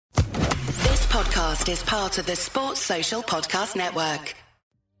podcast is part of the Sports Social Podcast Network.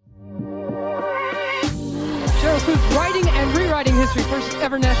 Cheryl Smooth writing and rewriting history. First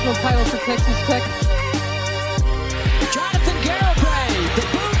ever national title for Texas Tech. Jonathan Garibay. The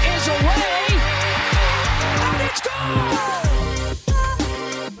boot is away. And it's gone.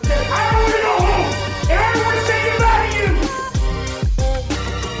 I don't want to go home. And I don't want to say goodbye to you.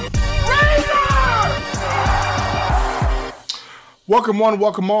 Welcome one,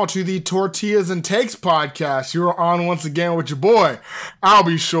 welcome all to the Tortillas and Takes podcast. You're on once again with your boy, I'll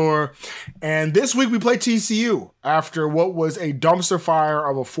be sure. And this week we play TCU after what was a dumpster fire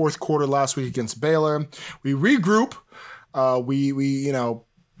of a fourth quarter last week against Baylor. We regroup. We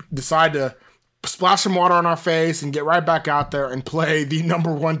decide to splash some water on our face and get right back out there and play the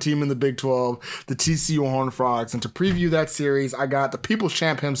number one team in the Big 12, the TCU Horned Frogs. And to preview that series, I got the People's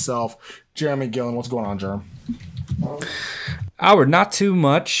Champ himself, Jeremy Gillen. What's going on, Jeremy? Howard, not too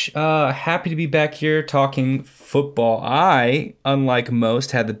much. Happy to be back here talking football. I, unlike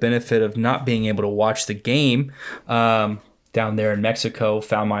most, had the benefit of not being able to watch the game down there in Mexico.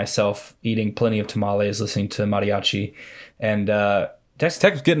 Found myself eating plenty of tamales, listening to mariachi, and Texas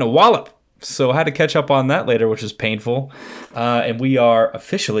Tech was getting a wallop. So I had to catch up on that later, which was painful. And we are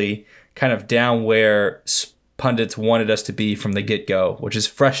officially kind of down where pundits wanted us to be from the get-go, which is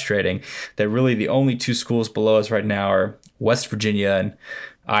frustrating that really the only two schools below us right now are West Virginia and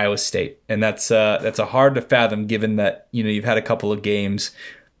Iowa State. And that's a hard to fathom given that, you've had a couple of games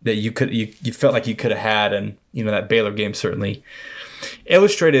that you felt like you could have had, and that Baylor game certainly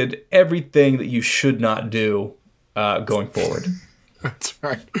illustrated everything that you should not do going forward. That's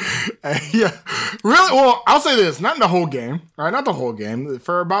right. Yeah, really. Well, I'll say this: not in the whole game, all right? Not the whole game.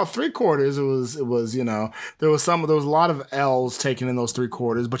 For about three quarters, it was. There was a lot of L's taken in those three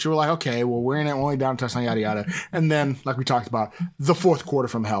quarters, but you were like, okay, well, we're in it, only down touchdown, yada yada. And then, like we talked about, the fourth quarter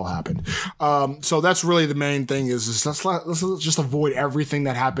from hell happened. So that's really the main thing is let's just avoid everything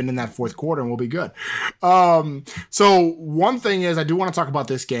that happened in that fourth quarter, and we'll be good. So one thing is, I do want to talk about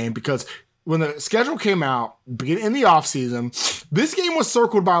this game because when the schedule came out in the offseason, this game was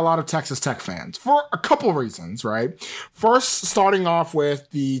circled by a lot of Texas Tech fans for a couple of reasons, right? First, starting off with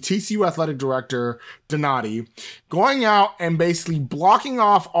the TCU athletic director, Donati, going out and basically blocking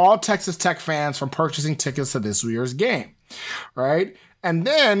off all Texas Tech fans from purchasing tickets to this year's game, right? And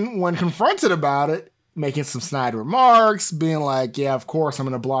then when confronted about it, making some snide remarks, being like, yeah, of course, I'm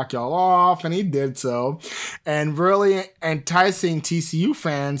going to block y'all off. And he did so. And really enticing TCU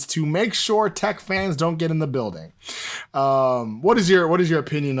fans to make sure Tech fans don't get in the building. What is your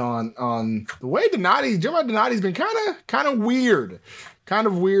opinion on the way Jeremiah Donati's been kind of weird. Kind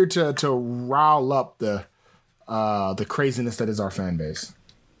of weird to rile up the craziness that is our fan base.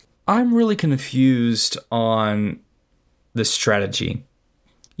 I'm really confused on the strategy.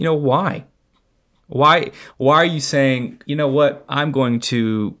 Why? Why are you saying, you know what, I'm going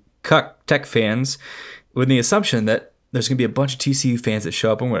to cut Tech fans with the assumption that there's going to be a bunch of TCU fans that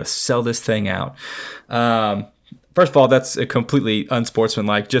show up and we're going to sell this thing out? First of all, that's a completely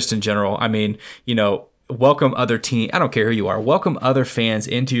unsportsmanlike just in general. I mean, welcome other team. I don't care who you are. Welcome other fans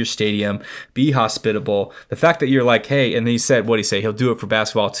into your stadium. Be hospitable. The fact that you're like, hey, and then he said, what'd he say? He'll do it for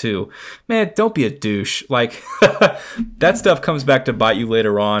basketball too. Man, don't be a douche. Like that stuff comes back to bite you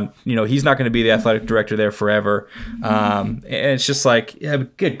later on. He's not going to be the athletic director there forever. And it's just like, yeah,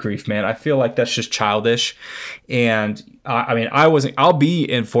 good grief, man. I feel like that's just childish. And I'll be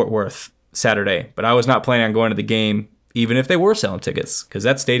in Fort Worth Saturday, but I was not planning on going to the game even if they were selling tickets, because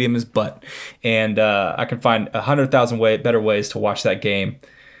that stadium is butt. And I can find 100,000 better ways to watch that game.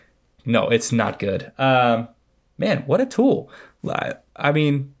 No, it's not good. Man, what a tool. I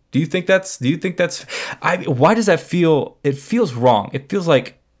mean, do you think that's why does that feel? It feels wrong. It feels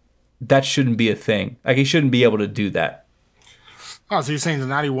like that shouldn't be a thing. Like he shouldn't be able to do that. Oh, so you're saying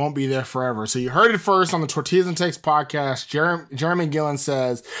Donati won't be there forever. So you heard it first on the Tortillas and Takes podcast. Jeremy Gillen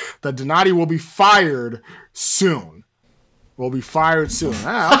says that Donati will be fired soon. Will be fired soon.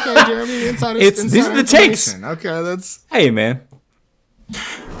 Okay, Jeremy. These are the takes. Okay, that's. Hey, man.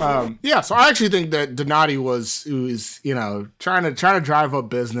 So I actually think that Donati was trying to drive up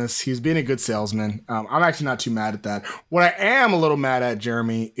business. He's being a good salesman. I'm actually not too mad at that. What I am a little mad at,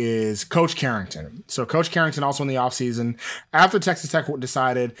 Jeremy, is Coach Carrington. So Coach Carrington also in the offseason, after Texas Tech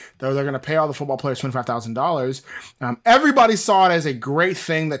decided that they're going to pay all the football players $25,000, everybody saw it as a great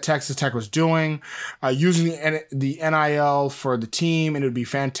thing that Texas Tech was doing, using the NIL for the team, and it would be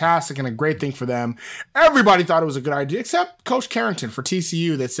fantastic and a great thing for them. Everybody thought it was a good idea, except Coach Carrington for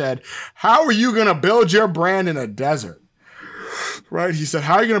TCU that said, how are you going to build your brand in a desert? Right? He said,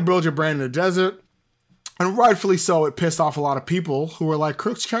 how are you going to build your brand in a desert? And rightfully so, it pissed off a lot of people who were like,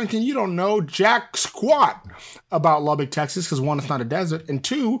 Coach Carrington, you don't know jack squat about Lubbock, Texas, because one, it's not a desert, and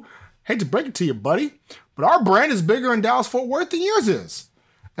two, hate to break it to you, buddy, but our brand is bigger in Dallas-Fort Worth than yours is.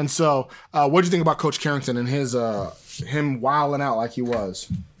 And so, what do you think about Coach Carrington and his him wilding out like he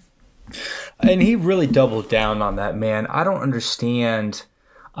was? And he really doubled down on that, man. I don't understand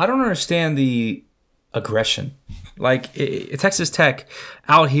the aggression. Like Texas Tech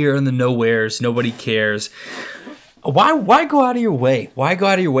out here in the nowheres, nobody cares. Why go out of your way? Why go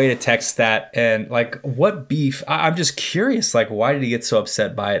out of your way to text that? And like, what beef? I'm just curious. Like, why did he get so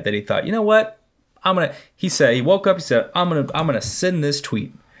upset by it that he thought, you know what? He woke up. He said, I'm gonna send this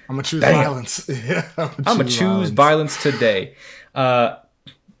tweet. I'm gonna choose violence. Yeah, I'm gonna choose violence today.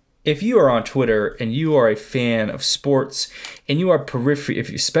 If you are on Twitter and you are a fan of sports and you are periphery,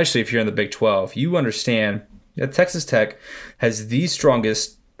 especially if you're in the Big 12, you understand that Texas Tech has the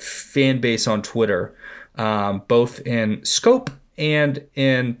strongest fan base on Twitter, both in scope and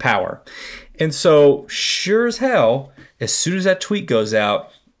in power. And so, sure as hell, as soon as that tweet goes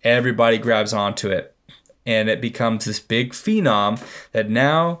out, everybody grabs onto it. And it becomes this big phenom that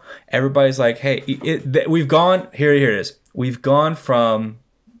now everybody's like, hey, we've gone, here it is. We've gone from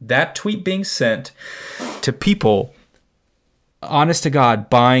that tweet being sent to people, honest to God,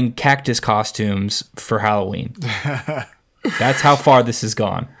 buying cactus costumes for Halloween. That's how far this has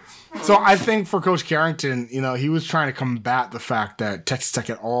gone. So I think for Coach Carrington, he was trying to combat the fact that Texas Tech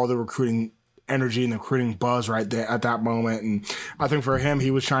had all the recruiting energy and the recruiting buzz right there at that moment. And I think for him, he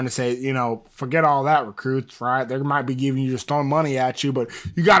was trying to say, forget all that, recruits, right? They might be giving you, just throwing money at you, but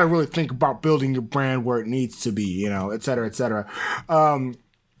you got to really think about building your brand where it needs to be, et cetera, et cetera.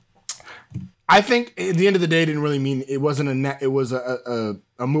 I think at the end of the day, it didn't really mean it wasn't a net. It was a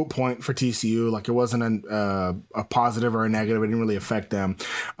moot point for TCU. Like it wasn't a positive or a negative. It didn't really affect them.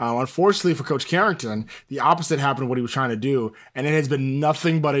 Unfortunately for Coach Carrington, the opposite happened of what he was trying to do, and it has been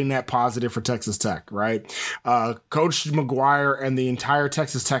nothing but a net positive for Texas Tech. Right, Coach McGuire and the entire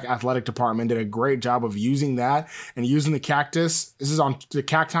Texas Tech athletic department did a great job of using that and using the cactus. This is on the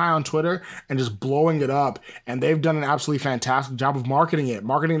cacti on Twitter and just blowing it up. And they've done an absolutely fantastic job of marketing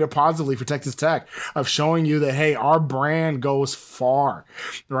it positively for Texas Tech, of showing you that, hey, our brand goes far,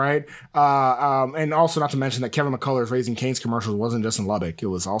 right? And also not to mention that Kevin McCullough's Raising Cane's commercials wasn't just in Lubbock. It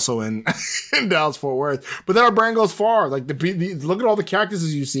was also in Dallas-Fort Worth. But then our brand goes far. Like, look at all the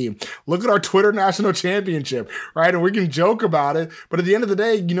cactuses you see. Look at our Twitter national championship, right? And we can joke about it. But at the end of the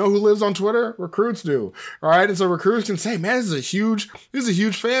day, you know who lives on Twitter? Recruits do, right? And so recruits can say, man, this is a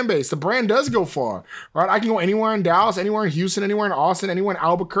huge fan base. The brand does go far, right? I can go anywhere in Dallas, anywhere in Houston, anywhere in Austin, anywhere in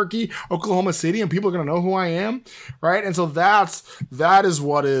Albuquerque, Oklahoma City, and people are going to know who I am, right? And so that is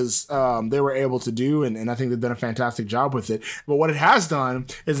what they were able to do, and I think they've done a fantastic job with it. But what it has done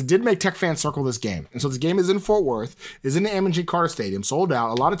is it did make Tech fans circle this game. And so this game is in Fort Worth, is in the M&G Carter Stadium, sold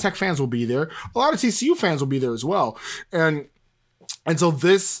out. A lot of Tech fans will be there. A lot of TCU fans will be there as well. And so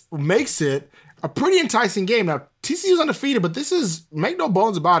this makes it a pretty enticing game. Now, TCU's undefeated, but this is, make no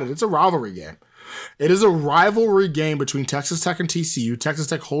bones about it, it's a rivalry game. It is a rivalry game between Texas Tech and TCU. Texas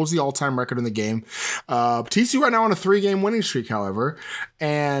Tech holds the all-time record in the game. TCU right now on a 3-game winning streak, however.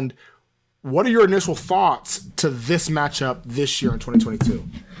 And what are your initial thoughts to this matchup this year in 2022?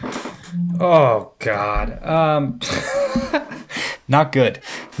 Oh, God. Not good.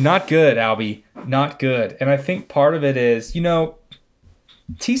 Not good, Albie. Not good. And I think part of it is, TCU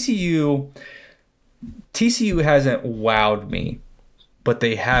hasn't wowed me, but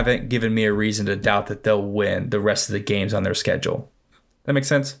they haven't given me a reason to doubt that they'll win the rest of the games on their schedule. That makes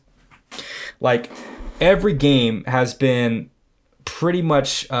sense? Like, every game has been pretty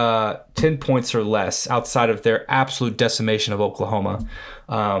much 10 points or less outside of their absolute decimation of Oklahoma.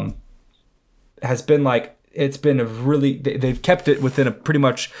 Has been like, it's been they've kept it within pretty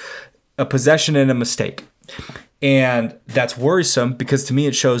much a possession and a mistake. And that's worrisome because to me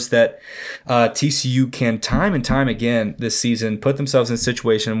it shows that TCU can time and time again this season put themselves in a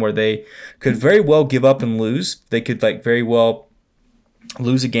situation where they could very well give up and lose. They could very well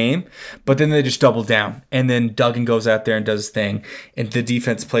lose a game, but then they just double down. And then Duggan goes out there and does his thing, and the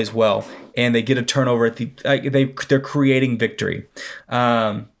defense plays well, and they get a turnover at they're creating victory.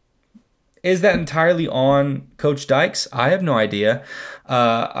 Is that entirely on Coach Dykes? I have no idea.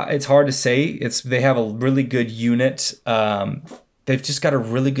 It's hard to say. They have a really good unit. They've just got a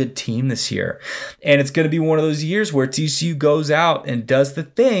really good team this year. And it's going to be one of those years where TCU goes out and does the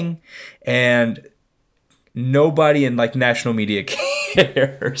thing, and nobody in national media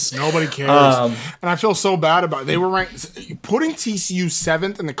cares. Nobody cares. And I feel so bad about it. They were ranked, putting TCU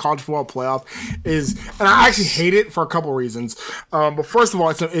 7th in the college football playoff is, and I actually hate it for a couple reasons. But first of all,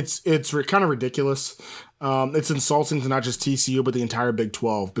 it's kind of ridiculous. it's insulting to not just TCU but the entire Big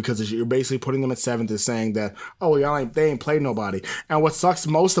 12, because you're basically putting them at 7th and saying that, oh, they ain't played nobody. And what sucks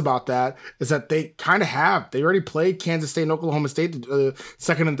most about that is that they kind of have. They already played Kansas State and Oklahoma State, the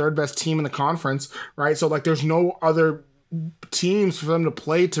second and third best team in the conference, right? So like there's no other teams for them to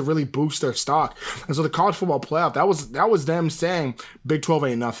play to really boost their stock. And so the college football playoff, that was them saying Big 12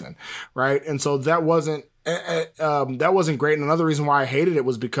 ain't nothing, right? And so that wasn't great. And another reason why I hated it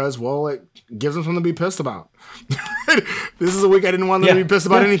was because, well, it gives them something to be pissed about. This is a week I didn't want them to be pissed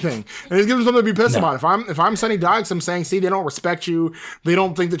about anything, and it gives them something to be pissed about. If I'm Sonny Dykes, I'm saying, see, they don't respect you. They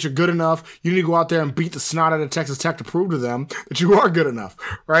don't think that you're good enough. You need to go out there and beat the snot out of Texas Tech to prove to them that you are good enough,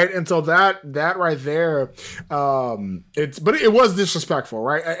 right? And so that right there, it was disrespectful,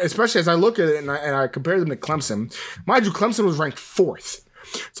 right? Especially as I look at it and I compare them to Clemson. Mind you, Clemson was ranked 4th.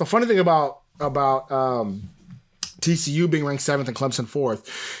 So funny thing about TCU being ranked 7th and Clemson 4th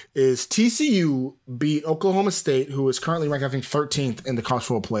is TCU beat Oklahoma State, who is currently ranked, I think, 13th in the college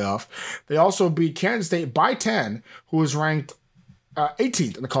football playoff. They also beat Kansas State by 10, who is ranked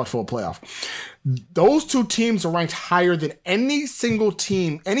 18th in the college football playoff. Those two teams are ranked higher than any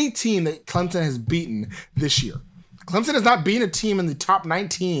team that Clemson has beaten this year. Clemson has not beaten a team in the top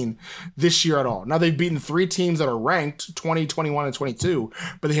 19 this year at all. Now, they've beaten 3 teams that are ranked 20, 21, and 22,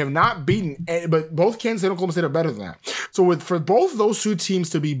 but they have not beaten, but both Kansas State and Oklahoma State are better than that. So for both those two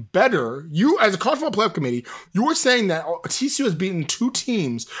teams to be better, you, as a college football playoff committee, you were saying that TCU has beaten 2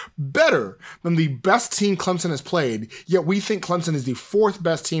 teams better than the best team Clemson has played, yet we think Clemson is the 4th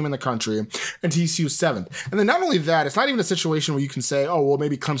best team in the country and TCU 7th. And then not only that, it's not even a situation where you can say, oh, well,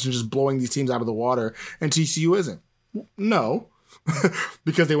 maybe Clemson is just blowing these teams out of the water and TCU isn't. No,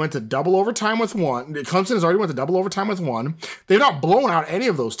 because they went to double overtime with one. Clemson has already went to double overtime with one. They've not blown out any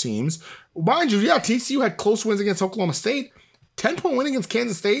of those teams. Mind you, yeah, TCU had close wins against Oklahoma State. 10-point win against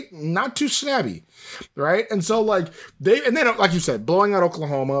Kansas State, not too shabby, right? And so, like you said, blowing out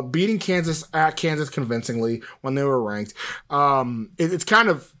Oklahoma, beating Kansas at Kansas convincingly when they were ranked. It's kind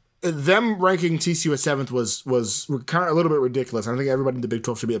of, them ranking TCU at 7th was kind of a little bit ridiculous. I think everybody in the Big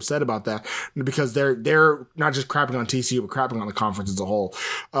 12 should be upset about that, because they're not just crapping on TCU, but crapping on the conference as a whole.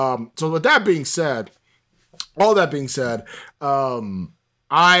 So with that being said,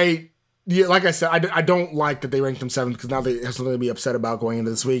 like I said, I don't like that they ranked them 7th, because now they have something to be upset about going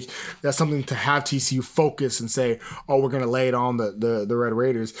into this week. That's something to have TCU focus and say, oh, we're going to lay it on the Red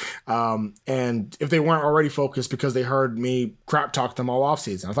Raiders. And if they weren't already focused because they heard me crap talk them all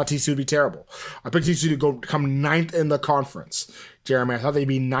offseason, I thought TCU would be terrible. I picked TCU to come 9th in the conference. Jeremy, I thought they'd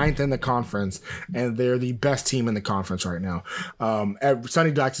be 9th in the conference, and they're the best team in the conference right now.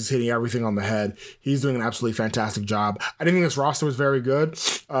 Sonny Dykes is hitting everything on the head. He's doing an absolutely fantastic job. I didn't think this roster was very good.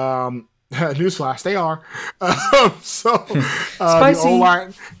 Newsflash, they are. The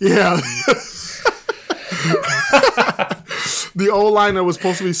O-line, yeah. The O-line that was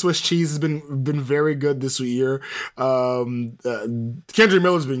supposed to be Swiss cheese has been very good this year. Kendry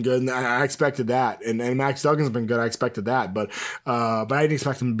Miller's been good, and I expected that. And Max Duggan's been good. I expected that, but I didn't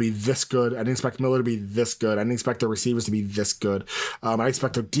expect him to be this good. I didn't expect Miller to be this good. I didn't expect the receivers to be this good. I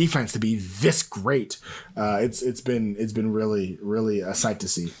expect the defense to be this great. It's been really, really a sight to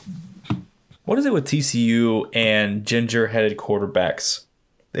see. What is it with TCU and ginger-headed quarterbacks?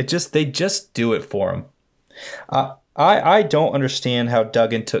 They just do it for them. I don't understand how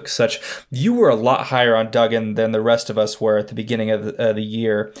Duggan took such. You were a lot higher on Duggan than the rest of us were at the beginning of the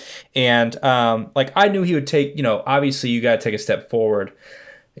year, and I knew he would take. Obviously you got to take a step forward.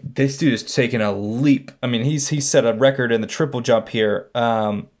 This dude is taking a leap. I mean, he's set a record in the triple jump here.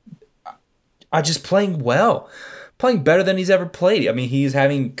 Just playing well. Playing better than he's ever played. I mean, he's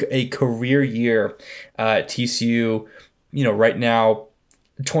having a career year at TCU. Right now,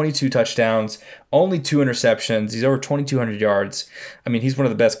 22 touchdowns, only 2 interceptions. He's over 2,200 yards. I mean, he's one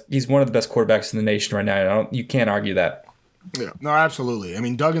of the best. He's one of the best quarterbacks in the nation right now. You can't argue that. Yeah, no, absolutely. I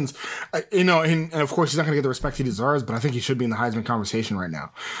mean, Duggan's, and of course he's not going to get the respect he deserves, but I think he should be in the Heisman conversation right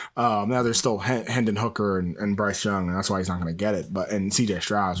now. Now there's still Hendon Hooker and Bryce Young, and that's why he's not going to get it. And CJ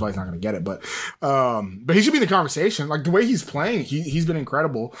Stroud, that's why he's not going to get it. But he should be in the conversation. Like, the way he's playing, he's been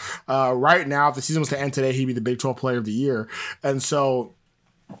incredible. Right now, if the season was to end today, he'd be the Big 12 Player of the Year. And so.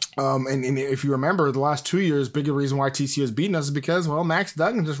 And if you remember, the last 2 years, bigger reason why TCU has beaten us is because, well, Max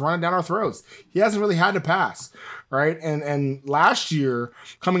Duggan just running down our throats. He hasn't really had to pass, right? And last year,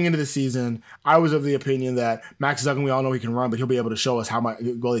 coming into the season, I was of the opinion that Max Duggan, we all know he can run, but he'll be able to show us how much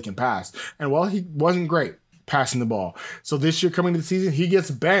well he can pass. And, well, he wasn't great passing the ball. So this year, coming to the season, he gets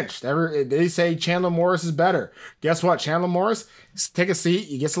benched. They say Chandler Morris is better. Guess what? Chandler Morris, take a seat.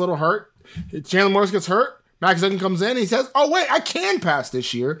 He gets a little hurt. Chandler Morris gets hurt. Max Duggan comes in and he says, oh, wait, I can pass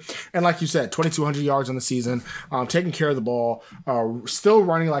this year. And like you said, 2,200 yards on the season, taking care of the ball, still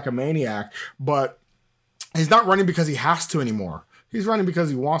running like a maniac. But he's not running because he has to anymore. He's running because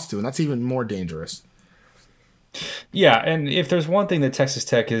he wants to, and that's even more dangerous. Yeah, and if there's one thing that Texas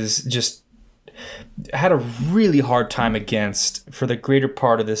Tech is just had a really hard time against for the greater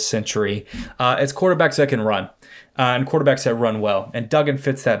part of this century, it's quarterbacks that can run, and quarterbacks that run well. And Duggan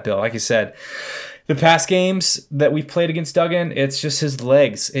fits that bill. Like you said, the past games that we've played against Duggan, it's just his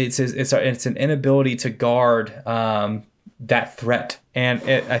legs. It's an inability to guard that threat. And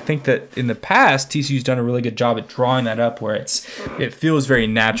I think that in the past, TCU's done a really good job at drawing that up where it feels very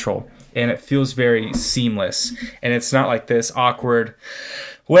natural and it feels very seamless. And it's not like this awkward,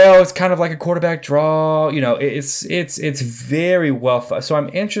 well, it's kind of like a quarterback draw. It's very well. So I'm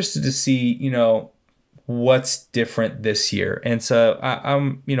interested to see, what's different this year. And so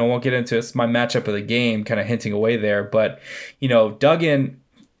I'm we'll get into it's my matchup of the game, kind of hinting away there. But, Duggan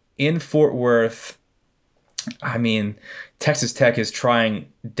in Fort Worth, I mean, Texas Tech is trying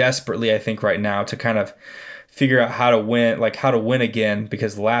desperately, I think, right now to kind of figure out how to win again,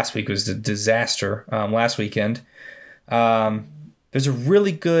 because last week was a disaster. Last weekend, there's a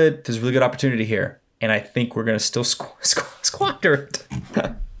really good opportunity here, and I think we're gonna still squander it.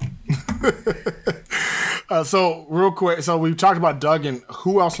 So real quick, so we've talked about Duggan.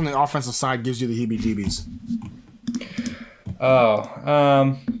 Who else on the offensive side gives you the heebie-jeebies?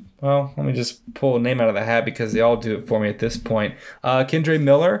 Well, let me just pull a name out of the hat because they all do it for me at this point. Kendre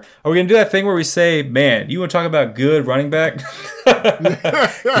Miller. Are we going to do that thing where we say, man, you want to talk about good running back?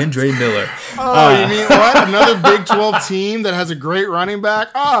 Kendre Miller. Oh, you mean what? Another Big 12 team that has a great running back?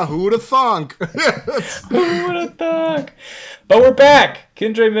 Who would have thunk? Who would have thunk? But we're back.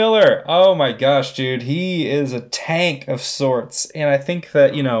 Kendre Miller. Oh, my gosh, dude. He is a tank of sorts. And I think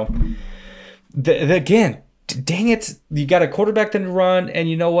that, again, dang it, you got a quarterback that can run, and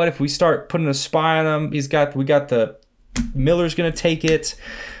you know what? If we start putting a spy on him, we got the Miller's going to take it.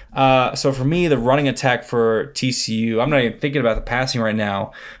 So for me, the running attack for TCU, I'm not even thinking about the passing right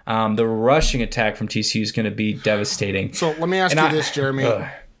now. The rushing attack from TCU is going to be devastating. So let me ask you this, Jeremy.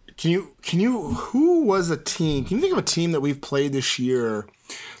 Can you who was a team? Can you think of a team that we've played this year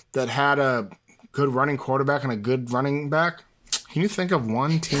that had a good running quarterback and a good running back? Can you think of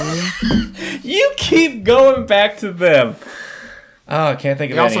one team? You keep going back to them. Oh, I can't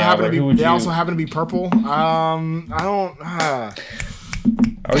think of any. They also happen to be purple. I don't.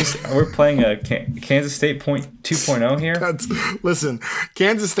 Are we playing a Kansas State 2.0 here? Listen,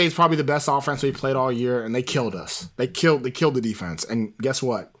 Kansas State's probably the best offense we played all year, and they killed us. They killed the defense. And guess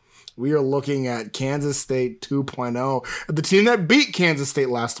what? We are looking at Kansas State 2.0, the team that beat Kansas State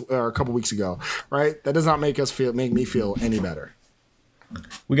a couple weeks ago. Right? That does not make me feel any better.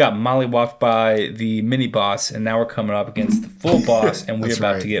 We got mollywopped by the mini boss, and now we're coming up against the full boss, and we're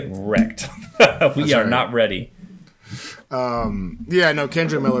about to get wrecked. We are not ready.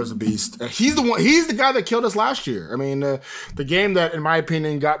 Kendre Miller's a beast. He's the guy that killed us last year. I mean, the game that, in my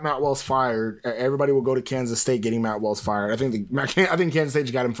opinion, got Matt Wells fired. Everybody will go to Kansas State getting Matt Wells fired. I think Kansas State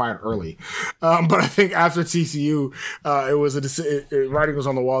just got him fired early. But I think after TCU, writing was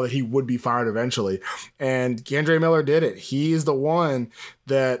on the wall that he would be fired eventually. And Kendre Miller did it. He's the one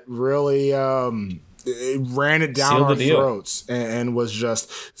that really ran it down our throats and was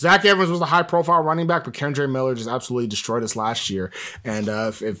just Zach Evans was the high profile running back, but Kendre Miller just absolutely destroyed us last year. And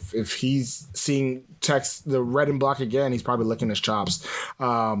if he's seeing the red and black again, he's probably licking his chops.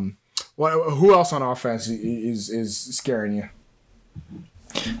 Who else on offense is scaring you?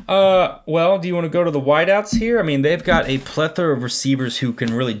 Well, do you want to go to the wideouts here? I mean, they've got a plethora of receivers who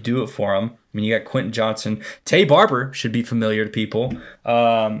can really do it for them. I mean, you got Quentin Johnson. Tay Barber should be familiar to people.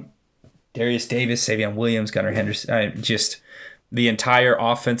 Darius Davis, Savion Williams, Gunnar Henderson, just the entire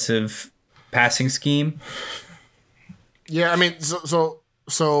offensive passing scheme. Yeah, I mean, so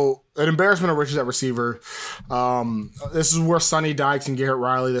an embarrassment of riches at receiver. This is where Sonny Dykes and Garrett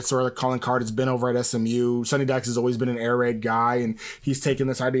Riley, that's sort of the calling card, has been over at SMU. Sonny Dykes has always been an air raid guy, and he's taken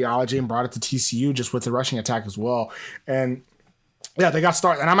this ideology and brought it to TCU just with the rushing attack as well. And yeah, they got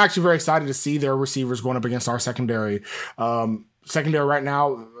started. And I'm actually very excited to see their receivers going up against our secondary. Secondary right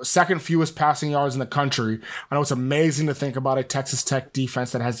now, second fewest passing yards in the country. I know it's amazing to think about a Texas Tech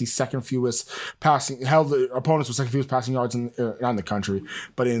defense that has the second fewest held the opponents with second fewest passing yards not in the country,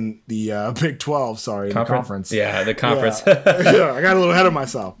 but in the Big 12. Sorry, the conference. Yeah, the conference. Yeah, I got a little ahead of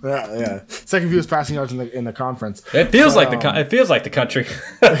myself. Yeah. Second fewest passing yards in the conference. It feels like the country.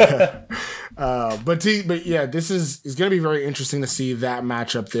 But yeah, this is going to be very interesting to see that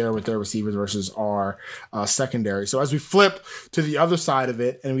matchup there with their receivers versus our secondary. So as we flip to the other side of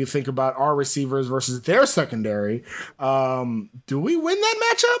it and we think about our receivers versus their secondary, do we win that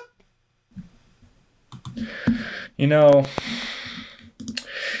matchup?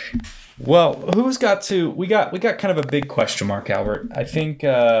 Well, we got kind of a big question mark, Albert. I think,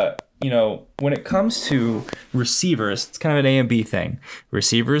 when it comes to receivers, it's kind of an A and B thing.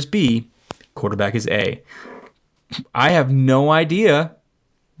 Receiver is B, quarterback is A. I have no idea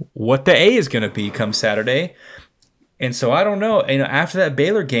what the A is going to be come Saturday. And so I don't know. After that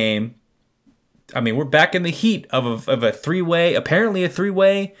Baylor game, we're back in the heat of a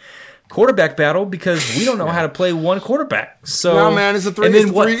three-way quarterback battle because we don't know how to play one quarterback. So no, man, it's a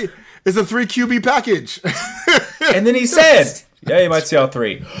three QB package. And then he said, "Yeah, you might see all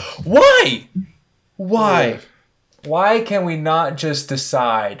three." Why? Why can we not just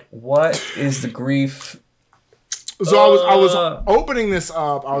decide what is the grief? So I was opening this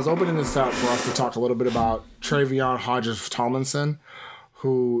up. I was opening this up for us to talk a little bit about Travion Hodges-Tomlinson,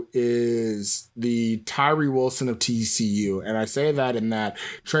 who is the Tyree Wilson of TCU. And I say that in that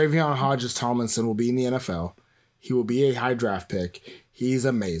Travion Hodges-Tomlinson will be in the NFL. He will be a high draft pick. He's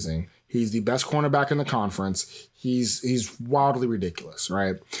amazing. He's the best cornerback in the conference. He's wildly ridiculous,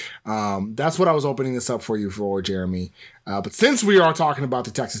 right? That's what I was opening this up for you for, Jeremy. But since we are talking about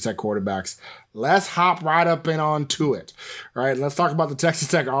the Texas Tech quarterbacks, let's hop right up and on to it, right? Let's talk about the Texas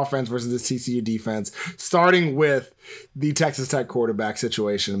Tech offense versus the TCU defense, starting with the Texas Tech quarterback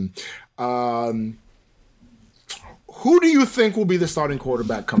situation. Who do you think will be the starting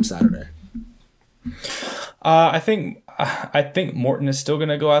quarterback come Saturday? I think Morton is still going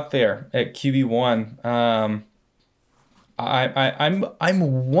to go out there at QB1. I'm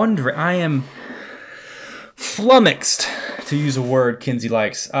wondering. I am flummoxed, to use a word Kinsey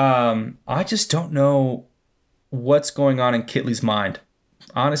likes. I just don't know what's going on in Kitley's mind.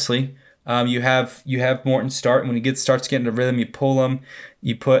 Honestly, you have Morton start, and when he starts getting the rhythm, you pull him.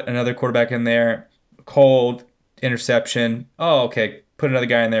 You put another quarterback in there, cold interception. Oh, okay. Put another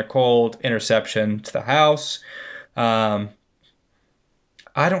guy in there, cold interception to the house. I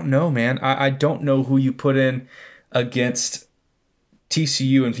don't know, man. I don't know who you put in against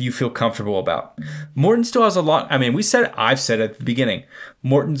TCU and you feel comfortable about. Morton still has a lot. I've said at the beginning,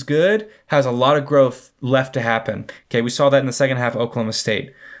 Morton's good, has a lot of growth left to happen. Okay, we saw that in the second half of Oklahoma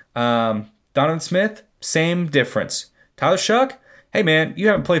State. Donovan Smith, same difference. Tyler Shuck, hey man, you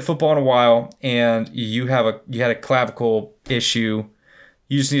haven't played football in a while and you had a clavicle issue.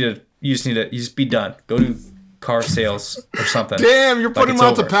 You just need to be done. Go do car sales or something. Damn, you're putting him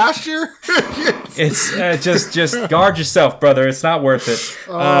out to pasture? It's just guard yourself, brother. It's not worth it.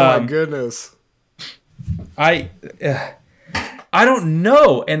 Oh my goodness. I don't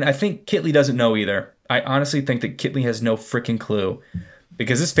know, and I think Kitley doesn't know either. I honestly think that Kitley has no freaking clue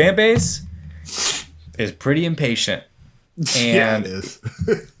because this fan base is pretty impatient. And yeah, it is.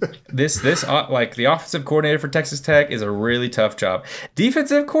 this like the offensive coordinator for Texas Tech is a really tough job.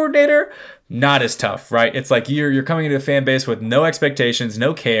 Defensive coordinator, not as tough, right? It's like you're coming into a fan base with no expectations,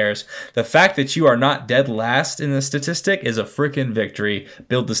 no cares. The fact that you are not dead last in the statistic is a freaking victory.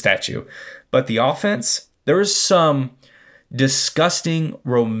 Build the statue. But the offense, there is some disgusting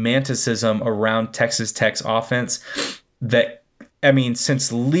romanticism around Texas Tech's offense that,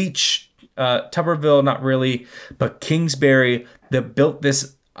 since Leach, Tuberville, not really, but Kingsbury, that built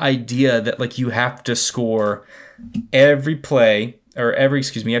this idea that like you have to score every play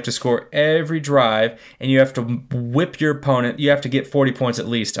you have to score every drive and you have to whip your opponent. You have to get 40 points at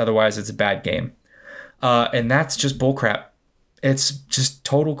least. Otherwise it's a bad game. And that's just bull crap. It's just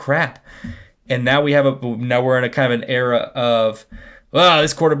total crap. And now we're in a kind of an era of,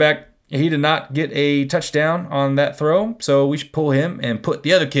 this quarterback, he did not get a touchdown on that throw, so we should pull him and put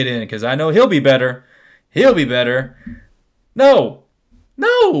the other kid in because I know he'll be better. No,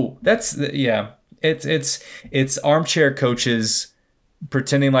 that's it's armchair coaches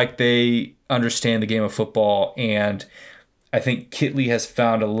pretending like they understand the game of football, and I think Kitley has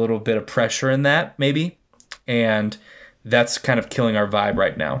found a little bit of pressure in that maybe, and that's kind of killing our vibe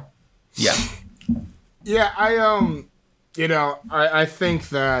right now. Yeah. Yeah, I think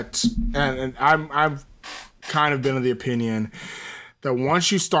that, and I've kind of been of the opinion that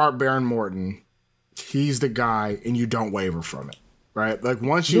once you start Baron Morton, he's the guy, and you don't waver from it, right? Like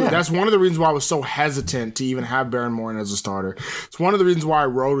that's one of the reasons why I was so hesitant to even have Baron Morton as a starter. It's one of the reasons why I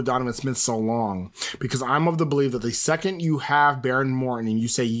rode with Donovan Smith so long, because I'm of the belief that the second you have Baron Morton and you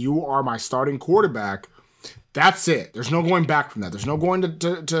say you are my starting quarterback, That's it. There's no going back from that. There's no going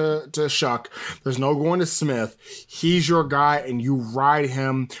to Shuck. There's no going to Smith. He's your guy, and you ride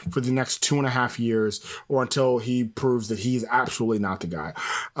him for the next 2.5 years or until he proves that he's absolutely not the guy.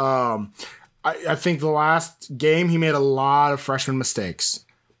 I think the last game he made a lot of freshman mistakes.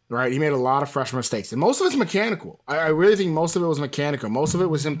 Right, he made a lot of freshman mistakes, and most of it's mechanical. I really think most of it was mechanical. Most of it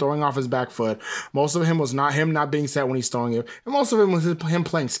was him throwing off his back foot. Most of him was not him not being set when he's throwing it, and most of it was him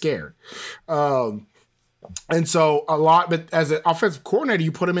playing scared. And so a lot, but as an offensive coordinator,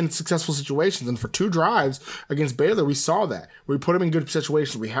 you put him in successful situations. And for 2 drives against Baylor, we saw that. We put him in good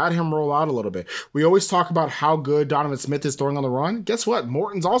situations. We had him roll out a little bit. We always talk about how good Donovan Smith is throwing on the run. Guess what?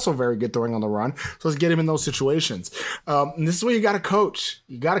 Morton's also very good throwing on the run. So let's get him in those situations. And this is where you got to coach.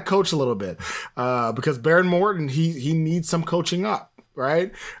 You got to coach a little bit because Baron Morton, he needs some coaching up.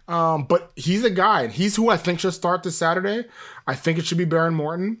 Right? But he's a guy, and he's who I think should start this Saturday. I think it should be Baron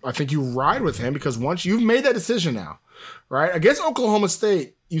Morton. I think you ride with him because once you've made that decision now, right? Against Oklahoma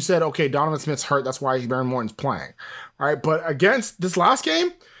State, you said, okay, Donovan Smith's hurt. That's why Baron Morton's playing. Right? But against this last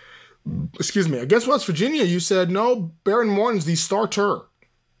game, against West Virginia, you said, no, Baron Morton's the starter.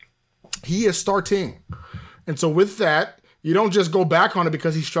 He is starting. And so with that, you don't just go back on it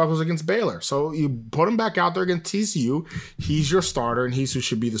because he struggles against Baylor. So you put him back out there against TCU. He's your starter, and he's who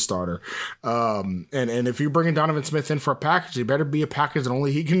should be the starter. And if you're bringing Donovan Smith in for a package, it better be a package that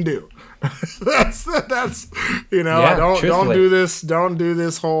only he can do. that's don't do this. Don't do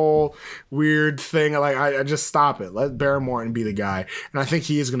this whole weird thing. Like I just stop it. Let Baron Morton be the guy, and I think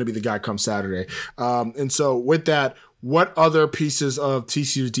he is going to be the guy come Saturday. And so with that, what other pieces of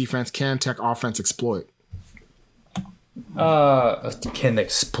TCU's defense can Tech offense exploit? Can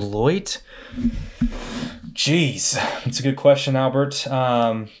exploit? Jeez, that's a good question, Albert.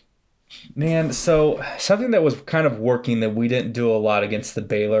 Man, so something that was kind of working that we didn't do a lot against the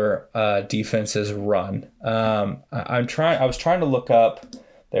Baylor defense is run. I was trying to look up.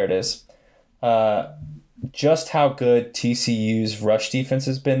 There it is. Just how good TCU's rush defense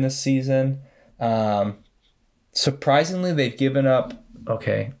has been this season. Surprisingly, they've given up.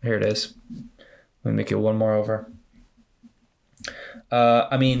 Okay, here it is. Let me make it one more over.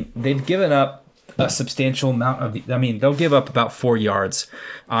 They've given up a substantial amount of they'll give up about 4 yards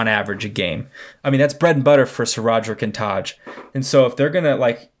on average a game. That's bread and butter for Saradrick and Taj. And so if they're going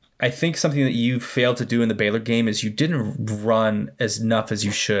to, I think something that you failed to do in the Baylor game is you didn't run as enough as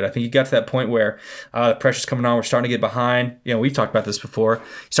you should. I think you got to that point where the pressure's coming on. We're starting to get behind. We've talked about this before.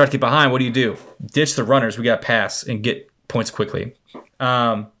 You start to get behind. What do? Ditch the runners. We got to pass and get points quickly.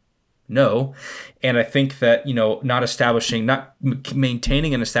 No. And I think that, not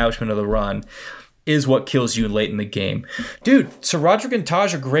maintaining an establishment of the run is what kills you late in the game. Dude, Saradrick and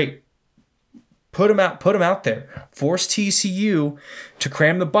Taj are great. Put them out there. Force TCU to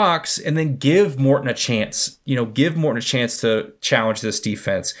cram the box and then give Morton a chance. Give Morton a chance to challenge this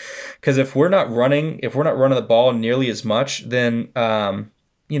defense. Because if we're not running the ball nearly as much, then they're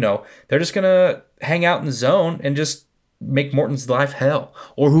just gonna hang out in the zone and just make Morton's life hell,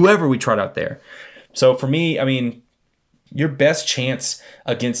 or whoever we trot out there. So for me, your best chance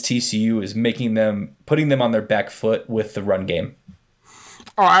against TCU is putting them on their back foot with the run game.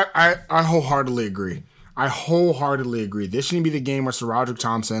 Oh, I wholeheartedly agree. This shouldn't be the game where Saradrick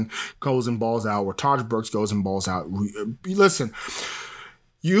Thompson goes and balls out, where Taj Brooks goes and balls out. Listen,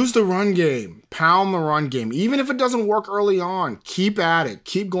 use the run game. Pound the run game. Even if it doesn't work early on, keep at it.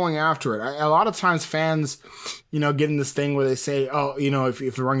 Keep going after it. A lot of times fans, get in this thing where they say,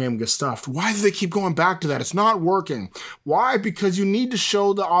 if the run game gets stuffed, why do they keep going back to that? It's not working. Why? Because you need to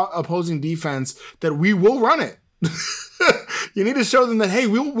show the opposing defense that we will run it. You need to show them that, hey,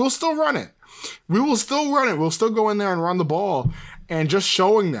 we'll still run it. We will still run it. We'll still go in there and run the ball. And just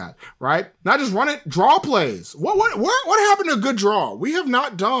showing that, right? Not just run it, draw plays. What happened to a good draw? We have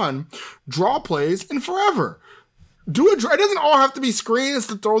not done draw plays in forever. Do a draw. It doesn't all have to be screens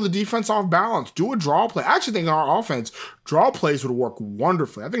to throw the defense off balance. Do a draw play. I actually think in our offense, draw plays would work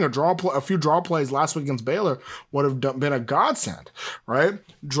wonderfully. I think a few draw plays last week against Baylor would have been a godsend, right?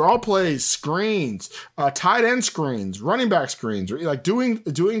 Draw plays, screens, tight end screens, running back screens, like doing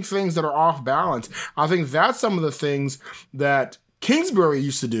things that are off balance. I think that's some of the things that Kingsbury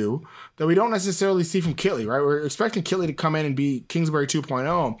used to do that we don't necessarily see from Kitley, right? We're expecting Kitley to come in and be Kingsbury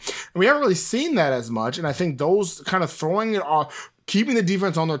 2.0, and we haven't really seen that as much. And I think those kind of throwing it off, keeping the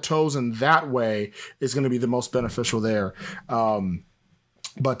defense on their toes in that way is going to be the most beneficial there.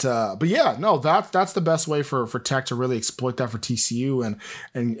 But yeah, no, that's the best way for Tech to really exploit that for TCU,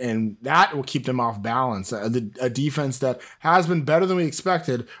 and that will keep them off balance. A defense that has been better than we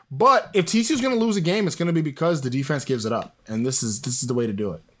expected, but if TCU is going to lose a game, it's going to be because the defense gives it up, and this is the way to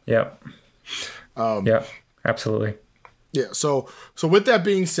do it. Yep. Yeah, absolutely. Yeah. So with that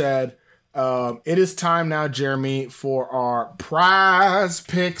being said, it is time now, Jeremy, for our prize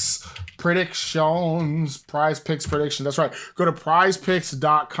picks predictions. That's right. Go to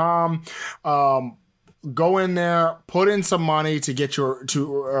prizepicks.com. Go in there, put in some money to get once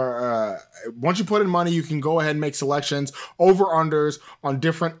you put in money, you can go ahead and make selections, over-unders on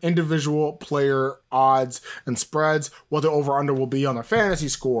different individual player odds and spreads, what the over-under will be on their fantasy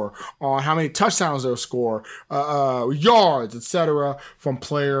score, on how many touchdowns they'll score, yards, etc., from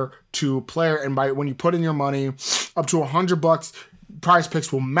player to player. And when you put in your money up to $100, Prize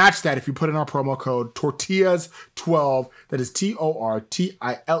Picks will match that if you put in our promo code Tortillas12. That is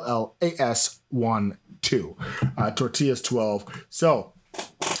TORTILLAS12. Tortillas12. So,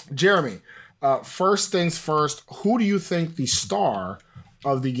 Jeremy, first things first, who do you think the star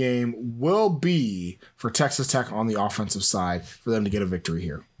of the game will be for Texas Tech on the offensive side for them to get a victory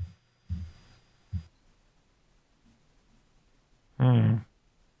here? I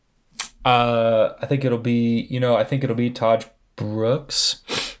think it'll be Todd Brooks,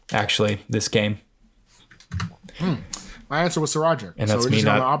 actually, this game. My answer was Sir Roger. And so that's we're me just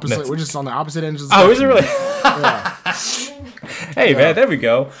not. we're just on the opposite ends of the Oh, is it spectrum. really? Yeah. Hey, man, there we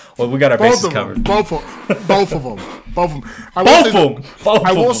go. Well, we got our bases covered. Both of them.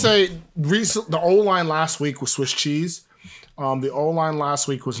 I will say, the O-line last week was Swiss cheese. The O-line last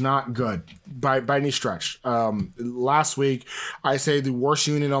week was not good by any stretch. Last week, I say the worst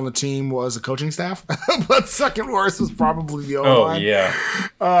unit on the team was the coaching staff, but second worst was probably the O-line. Oh, yeah.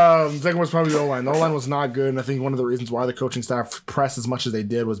 Second worst was probably the O-line. The O-line was not good, and I think one of the reasons why the coaching staff pressed as much as they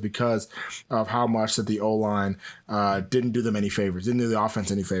did was because of how much that the O-line didn't do them any favors, didn't do the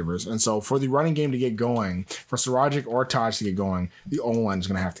offense any favors. And so for the running game to get going, for Sirajic or Taj to get going, the O-line is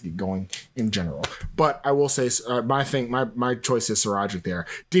going to have to get going in general. But I will say, my choice is Sirajic there.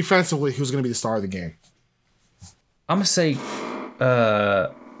 Defensively, who's going to be the star of the game? I'm gonna say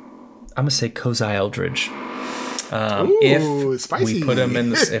Kozai Eldridge. If spicy. we put him in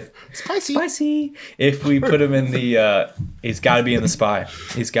the Spicy. If we put him in the he's got to be in the spy.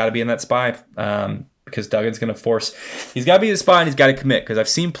 He's got to be in that spy because Duggan's gonna force. He's got to be in the spy and he's got to commit because I've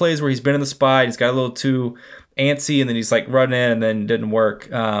seen plays where he's been in the spy. He's got a little too antsy and then he's like running in and then didn't work.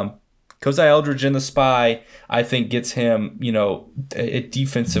 Kozai Eldridge in the spy, I think, gets him, a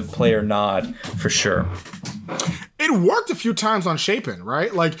defensive player nod for sure. It worked a few times on Shapen,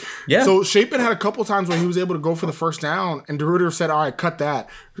 right? Yeah. So Shapen had a couple times where he was able to go for the first down, and DeRuiter said, all right, cut that.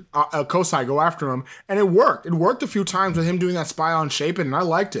 Kosai, go after him. And it worked. It worked a few times with him doing that spy on Shapen, and I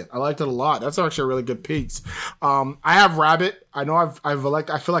liked it. I liked it a lot. That's actually a really good piece. I have Rabbit. I know I feel like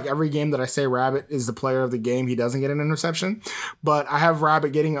every game that I say Rabbit is the player of the game, he doesn't get an interception. But I have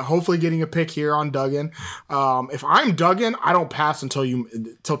Rabbit hopefully getting a pick here on Duggan. If I'm Duggan, I don't pass until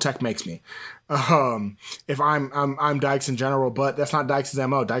Tech makes me. If I'm Dykes in general, but that's not Dykes'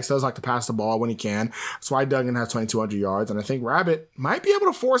 MO. Dykes does like to pass the ball when he can. That's why Duggan has 2,200 yards, and I think Rabbit might be able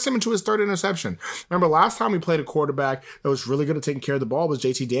to force him into his third interception. Remember, last time we played a quarterback that was really good at taking care of the ball was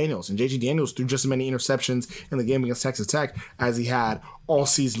JT Daniels, and JT Daniels threw just as many interceptions in the game against Texas Tech as he had all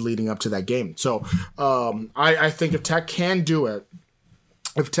season leading up to that game. So I think if Tech can do it,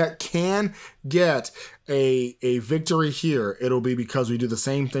 if Tech can get a victory here, it'll be because we do the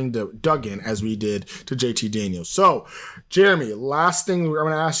same thing to Duggan as we did to JT Daniels. So, Jeremy, last thing I'm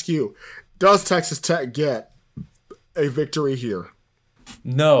going to ask you, does Texas Tech get a victory here?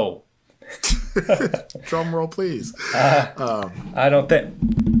 No. Drum roll, please. I don't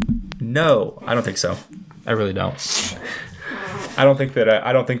think so. I really don't. I don't think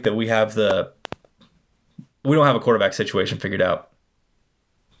that we don't have a quarterback situation figured out.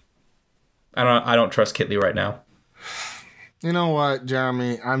 I don't trust Kitley right now. You know what,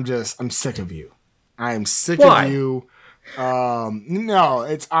 Jeremy? I'm sick of you. I am sick Why? of you. No,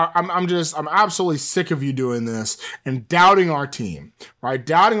 I'm absolutely sick of you doing this and doubting our team, right?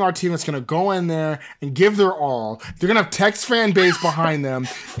 Doubting our team that's going to go in there and give their all. They're going to have Tex fan base behind them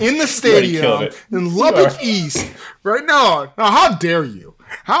in the stadium in Lubbock East, right? No, how dare you?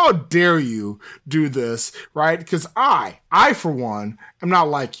 How dare you do this, right? Because I for one, am not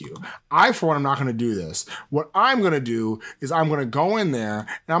like you. I, for one, am not going to do this. What I'm going to do is I'm going to go in there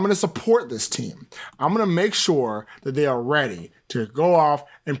and I'm going to support this team. I'm going to make sure that they are ready to go off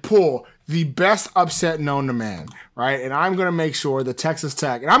and pull the best upset known to man, right? And I'm going to make sure that Texas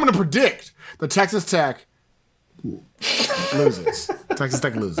Tech, and I'm going to predict that Texas Tech loses. Texas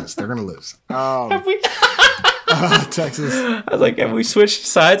Tech loses. They're going to lose. Texas. I was like, have we switched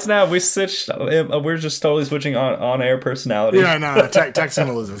sides now? We're just totally switching on air personality. Yeah, no, Tech's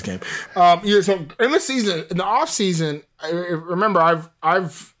gonna lose this game. So in the season, in the off season, remember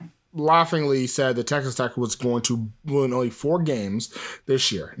I've laughingly said that Texas Tech was going to win only 4 games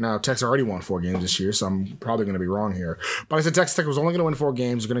this year. Now, Texas already won 4 games this year, so I'm probably going to be wrong here. But I said Texas Tech was only going to win 4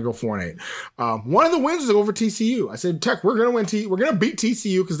 games. They're going to go 4-8. One of the wins was over TCU. I said, Tech, we're going to beat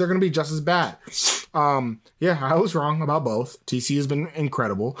TCU because they're going to be just as bad. Yeah, I was wrong about both. TCU has been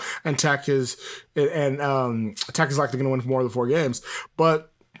incredible, and Tech is likely going to win more than 4 games. But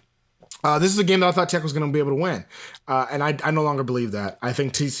this is a game that I thought Tech was going to be able to win. And I no longer believe that. I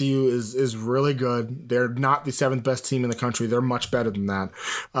think TCU is really good. They're not the 7th best team in the country. They're much better than that.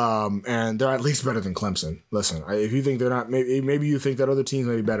 And they're at least better than Clemson. Listen, if you think they're not, maybe you think that other teams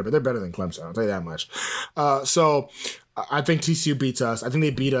may be better, but they're better than Clemson. I'll tell you that much. So I think TCU beats us. I think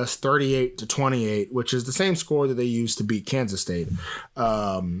they beat us 38-28, which is the same score that they used to beat Kansas State.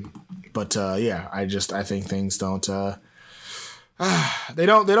 I think things don't... They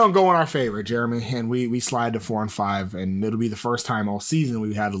don't go in our favor, Jeremy, and we slide to 4-5, and it'll be the first time all season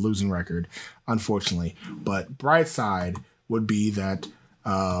we've had a losing record, unfortunately. But bright side would be that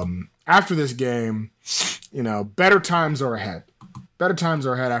after this game, better times are ahead. Better times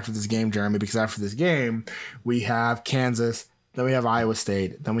are ahead after this game, Jeremy, because after this game we have Kansas, then we have Iowa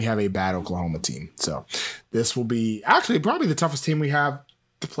State, then we have a bad Oklahoma team. So this will be actually probably the toughest team we have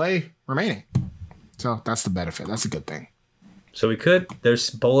to play remaining. So that's the benefit. That's a good thing. So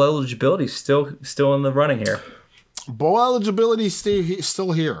there's bowl eligibility still in the running here. Bowl eligibility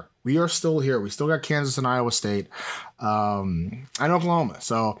still here. We are still here. We still got Kansas and Iowa State and Oklahoma.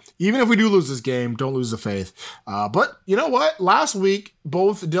 So even if we do lose this game, don't lose the faith. But you know what? Last week,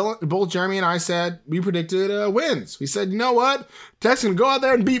 both Jeremy and I said we predicted wins. We said, you know what? Tech's going to go out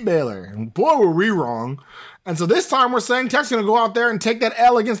there and beat Baylor. And boy, were we wrong. And so this time we're saying Tech's going to go out there and take that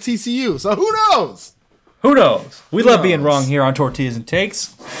L against TCU. So who knows? Who knows? We love being wrong here on Tortillas and Takes.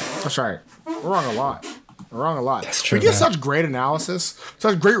 That's right. We're wrong a lot. That's true. We get such great analysis,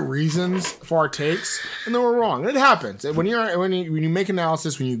 such great reasons for our takes, and then we're wrong. And it happens. When you make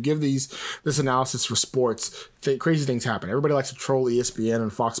analysis, when you give this analysis for sports, crazy things happen. Everybody likes to troll ESPN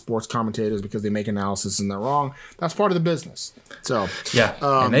and Fox Sports commentators because they make analysis and they're wrong. That's part of the business. So yeah,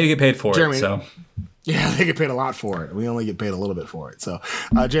 and they get paid for Jeremy, it. So yeah, they get paid a lot for it. We only get paid a little bit for it. So,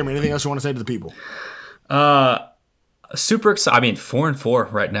 Jeremy, anything else you want to say to the people? Super excited. I mean,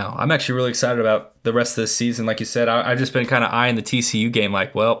 4-4 right now. I'm actually really excited about the rest of this season. Like you said, I've just been kind of eyeing the TCU game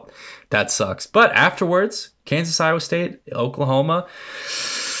like, well, that sucks. But afterwards, Kansas, Iowa State, Oklahoma,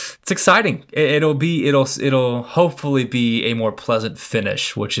 it's exciting. It'll hopefully be a more pleasant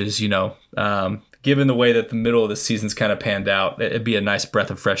finish, which is, given the way that the middle of the season's kind of panned out, it'd be a nice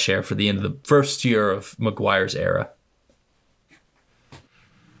breath of fresh air for the end of the first year of McGuire's era.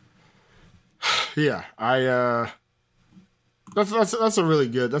 Yeah, that's a really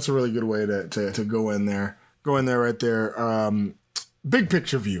good way to go in there right there. Big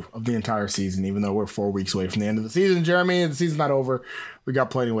picture view of the entire season, even though we're 4 weeks away from the end of the season, Jeremy. The season's not over. We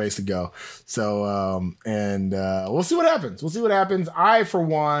got plenty of ways to go. So, we'll see what happens. I, for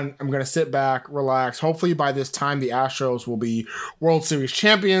one, am going to sit back, relax. Hopefully by this time, the Astros will be World Series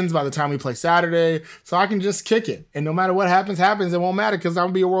champions by the time we play Saturday. So I can just kick it. And no matter what happens. It won't matter because I'm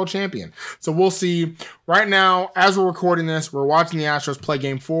going to be a world champion. So we'll see. Right now, as we're recording this, we're watching the Astros play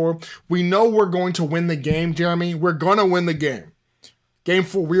Game 4. We know we're going to win the game, Jeremy. We're going to win the game. Game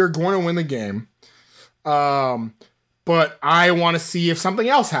 4, we are going to win the game. But I want to see if something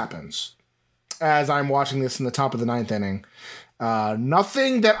else happens as I'm watching this in the top of the 9th inning.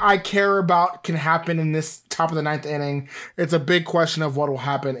 Nothing that I care about can happen in this top of the 9th inning. It's a big question of what will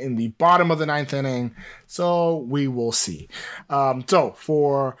happen in the bottom of the 9th inning. So we will see. So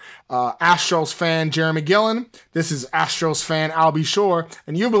for Astros fan Jeremy Gillen, this is Astros fan Albie Shore,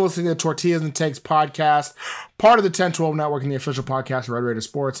 and you've been listening to the Tortillas and Takes podcast, part of the 1012 Network and the official podcast of Red Raider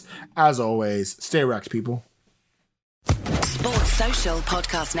Sports. As always, stay wrecked, people. Sports Social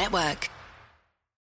Podcast Network.